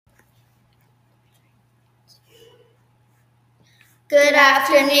Good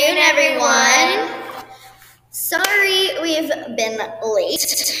afternoon, everyone. Sorry we've been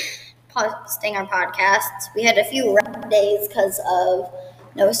late posting our podcasts. We had a few rough days because of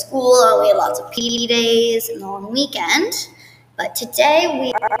no school, and we had lots of PD days and the long weekend. But today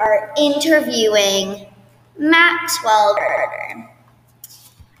we are interviewing Maxwell Carter.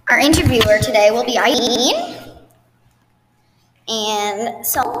 Our interviewer today will be Eileen. And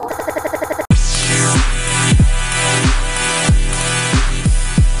so...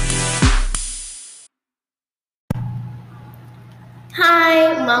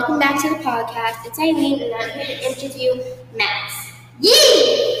 Hi, welcome back to the podcast. It's Eileen, and I'm here to interview Max.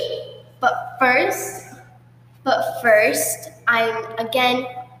 Yay! But first, I'm again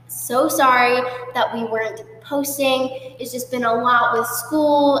so sorry that we weren't posting. It's just been a lot with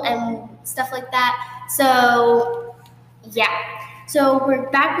school and stuff like that. So, yeah. So we're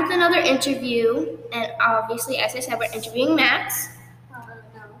back with another interview, and obviously, as I said, we're interviewing Max.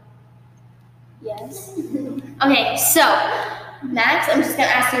 No. Yes. Okay, so Max, I'm just gonna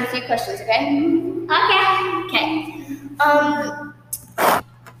ask you a few questions, okay? Okay.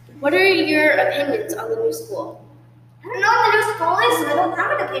 What are your opinions on the new school? I don't know what the new school is, so I don't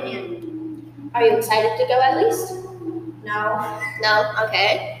have an opinion. Are you excited to go at least? No. No?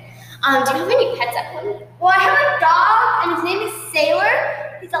 Okay. Do you have any pets at home? Well, I have a dog, and his name is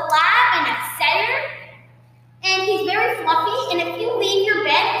Sailor. He's a lab and a setter, and he's very fluffy, and if you leave your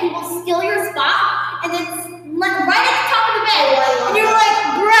bed, he will steal your spot, and then right at the top of the bed, and you're like,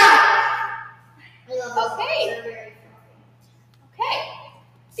 bruh. Okay.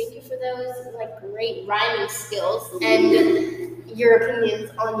 Thank you for those great rhyming skills and your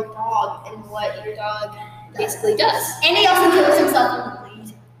opinions on your dog and what your dog basically does. And he also kills himself in the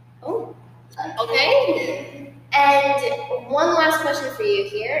lead. Oh, okay. And one last question for you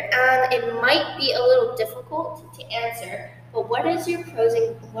here. It might be a little difficult to answer, but what are the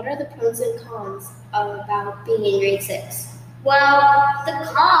pros and cons about being in grade 6? Well, the con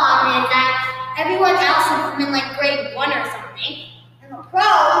is that everyone else is in grade 1 or something. And the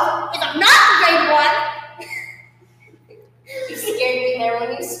pros is I'm not in grade 1. You scared me there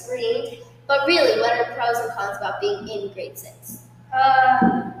when you screamed. But really, what are pros and cons about being in grade 6?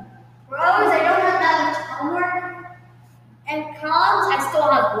 Pros, I don't have that much homework. And cons, I still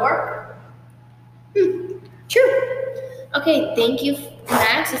have work. True. Okay, thank you,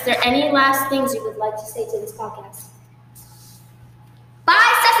 Max. Is there any last things you would like to say to this podcast?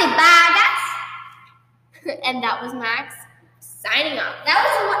 Bye, Sassy Bye, guys. And that was Max signing off. That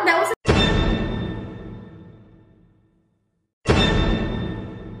was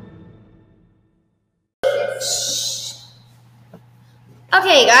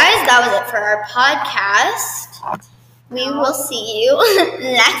Okay, guys, that was it for our podcast. We will see you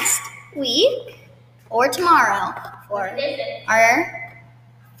next week or tomorrow for our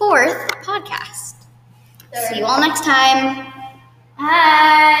 4th podcast. See you all next time.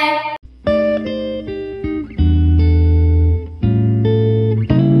 Bye.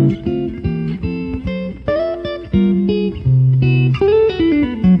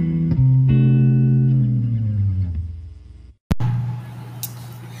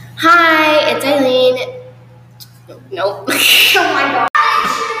 Hi, it's Eileen. Nope. Oh my God.